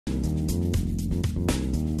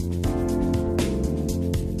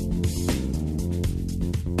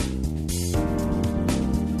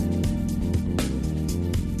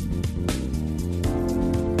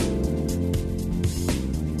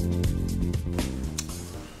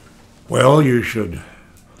Well, you should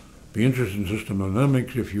be interested in system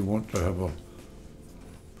dynamics if you want to have a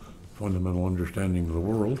fundamental understanding of the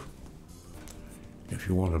world, if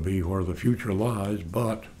you want to be where the future lies,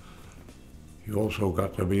 but you also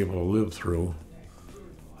got to be able to live through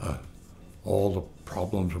all the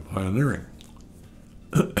problems of pioneering.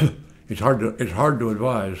 It's hard to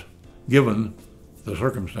advise, given the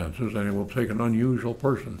circumstances, and it will take an unusual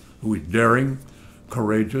person who is daring,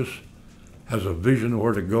 courageous, has a vision of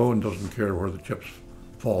where to go, and doesn't care where the chips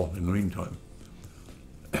fall in the meantime.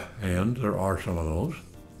 And there are some of those.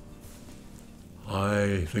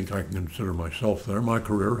 I think I can consider myself there. My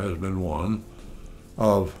career has been one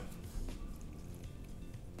of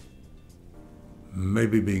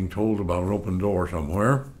maybe being told about an open door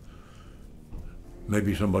somewhere.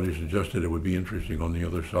 Maybe somebody suggested it would be interesting on the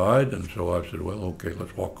other side, and so I said, well, okay,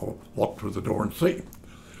 let's walk through the door and see.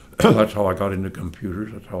 That's how I got into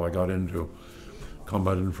computers. That's how I got into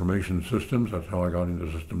combat information systems. That's how I got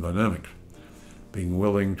into system dynamics. Being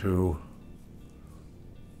willing to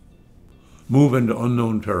move into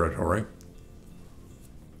unknown territory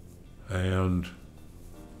and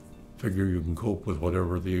figure you can cope with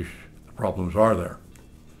whatever the problems are there.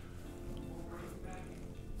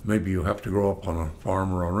 Maybe you have to grow up on a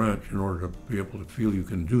farm or a ranch in order to be able to feel you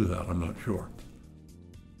can do that. I'm not sure.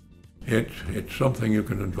 It's something you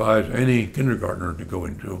can advise any kindergartner to go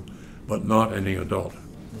into, but not any adult.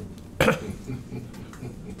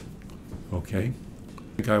 Okay?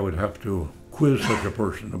 I think I would have to quiz such a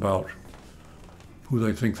person about who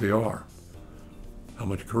they think they are, how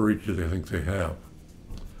much courage do they think they have,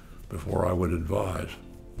 before I would advise.